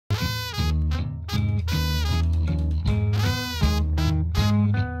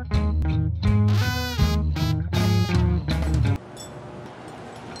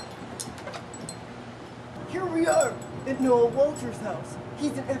Noah Walter's house.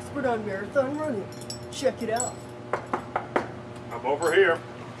 He's an expert on marathon running. Check it out. I'm over here.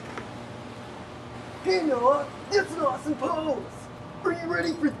 Hey Noah, that's an awesome pose. Are you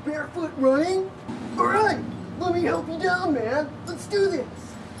ready for barefoot running? Alright, let me help you down, man. Let's do this.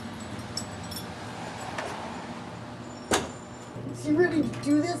 So you ready to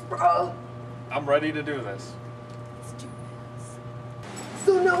do this, bro? I'm ready to do this. Let's do this.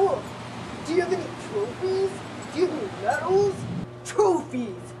 So Noah, do you have any trophies? Do you have any medals?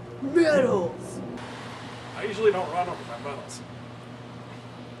 Trophies! Medals! I usually don't run over my medals.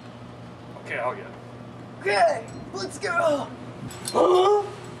 Okay, I'll get it. Okay, let's go! Huh?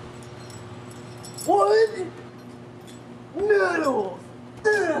 What? Medals!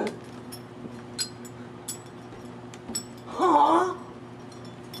 Ugh. Huh?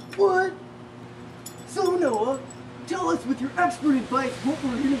 What? So Noah, tell us with your expert advice what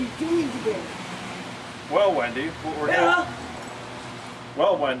we're going to be doing today. Well, Wendy, we're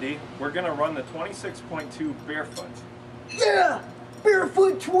gonna run the 26.2 barefoot. Yeah!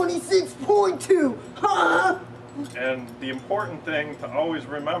 Barefoot 26.2! Huh? And the important thing to always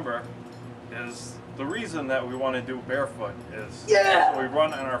remember is the reason that we want to do barefoot is so we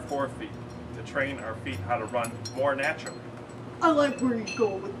run on our forefeet to train our feet how to run more naturally. I like where you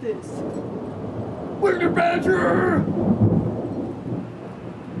go with this. Weenerbadger!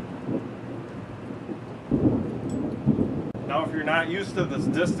 Now, if you're not used to this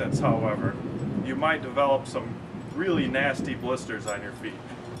distance, however, you might develop some really nasty blisters on your feet.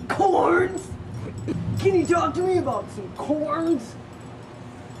 Corns? Can you talk to me about some corns?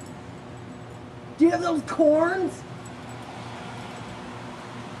 Do you have those corns?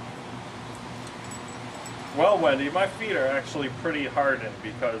 Well, Wendy, my feet are actually pretty hardened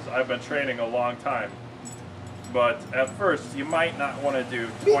because I've been training a long time. But at first, you might not want to do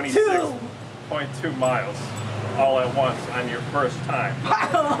 26.2 miles all at once on your first time.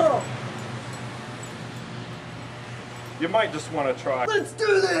 You might just want to try. Let's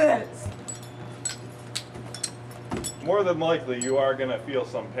do this! More than likely, you are going to feel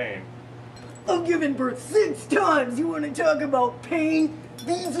some pain. I've given birth 6 times. You want to talk about pain?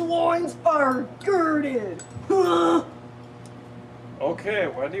 These loins are girded. Huh? Okay,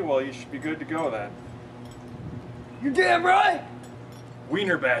 Wendy, well, you should be good to go then. You're damn right.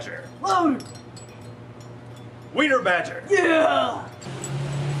 Weenerbadger. Louder. Weenerbadger. Yeah.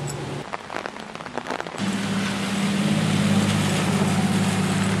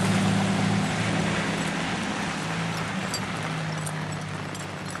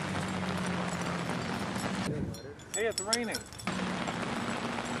 Hey, it's raining.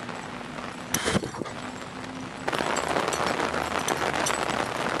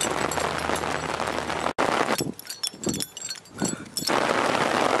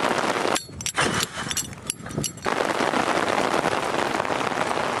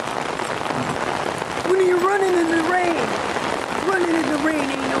 When you're running in the rain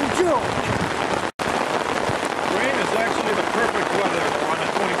ain't no joke. Rain is actually the perfect weather to run a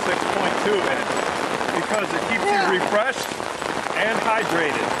 26.2 in because it keeps you refreshed and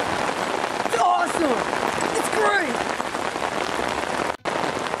hydrated. It's awesome. It's great.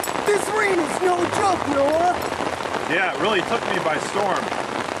 This rain is no joke, Noah. Yeah, it really took me by storm.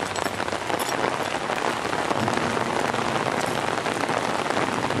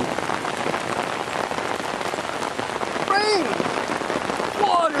 Rain.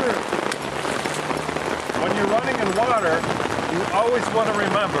 Water. When you're running in water, you always want to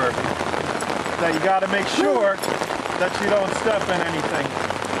remember that you got to make sure that you don't step in anything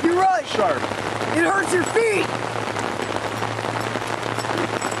You're right. sharp. It hurts your feet.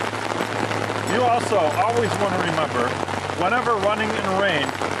 You also always want to remember, whenever running in rain,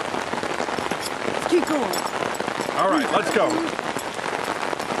 Keep going. all right, let's go.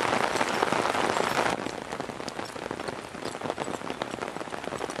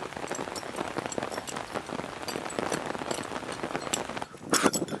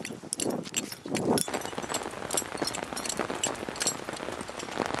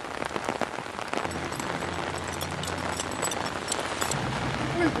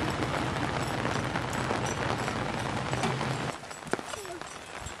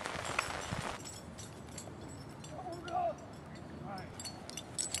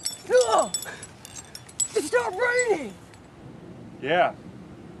 Oh, it stopped raining. Yeah.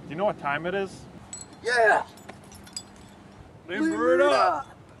 Do you know what time it is? Yeah. Limber it up.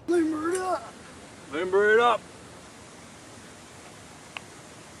 Limber it up. Limber it up.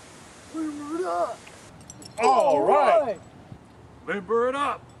 Limber it up. All right. Limber it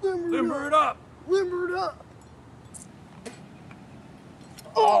up. Limber it up. Limber it up.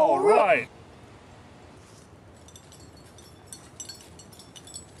 All right.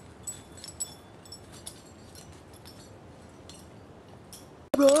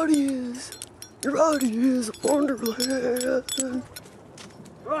 Your body is a wonderland.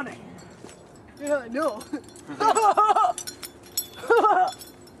 Running. Yeah, I know.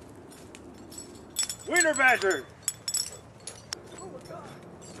 Weenerbadger! Oh my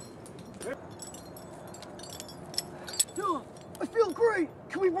god. No, I feel great.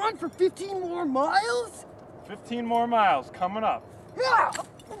 Can we run for 15 more miles? 15 more miles coming up. Yeah!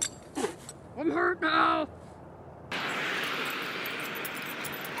 I'm hurt now.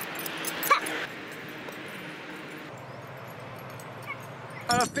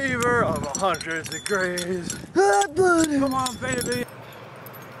 A fever of 100 degrees. Hot blood. Come on, baby.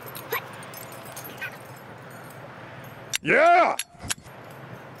 Yeah!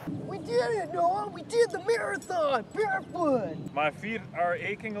 We did it, Noah. We did the marathon, barefoot. My feet are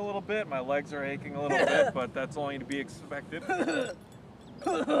aching a little bit, my legs are aching a little bit, but that's only to be expected.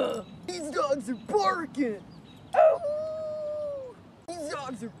 These dogs are barking. Ow! These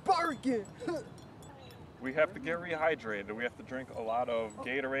dogs are barking. We have to get rehydrated. We have to drink a lot of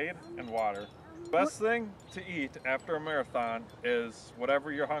Gatorade and water. Best thing to eat after a marathon is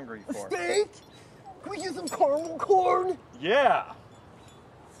whatever you're hungry A for. steak? Can we get some caramel corn? Yeah!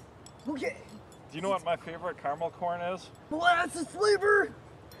 Okay. Do you know what my favorite caramel corn is? Molasses flavor?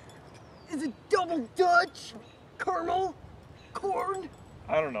 Is it double Dutch? Caramel? Corn?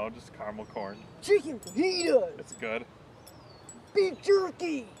 I don't know, just caramel corn. Chicken fajitas? It's good. Beef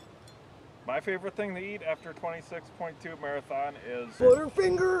jerky? My favorite thing to eat after 26.2 marathon is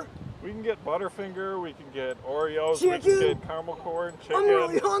Butterfinger? we can get Butterfinger, we can get Oreos, Chicken? we can get caramel corn, chicken, I'm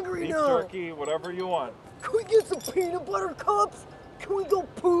really hungry beef now. jerky, whatever you want. Can we get some peanut butter cups? Can we go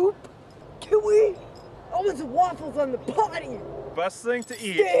poop? Can we? I want some waffles on the potty. Best thing to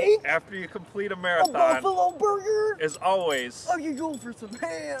eat Steak? after you complete a A marathon buffalo burger? is always I could go for some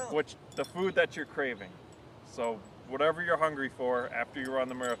ham. the food that you're craving. So whatever you're hungry for after you run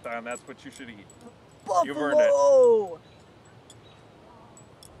the marathon, that's what you should eat. Buffalo. You've earned it.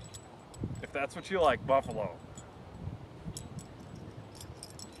 If that's what you like, buffalo.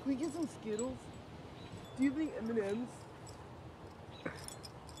 Can we get some Skittles? Do you think M&M's?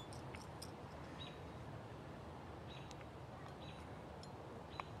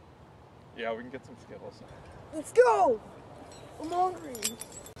 Yeah, we can get some Skittles. Let's go! I'm hungry.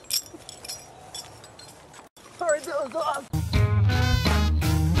 Alright, that was awesome.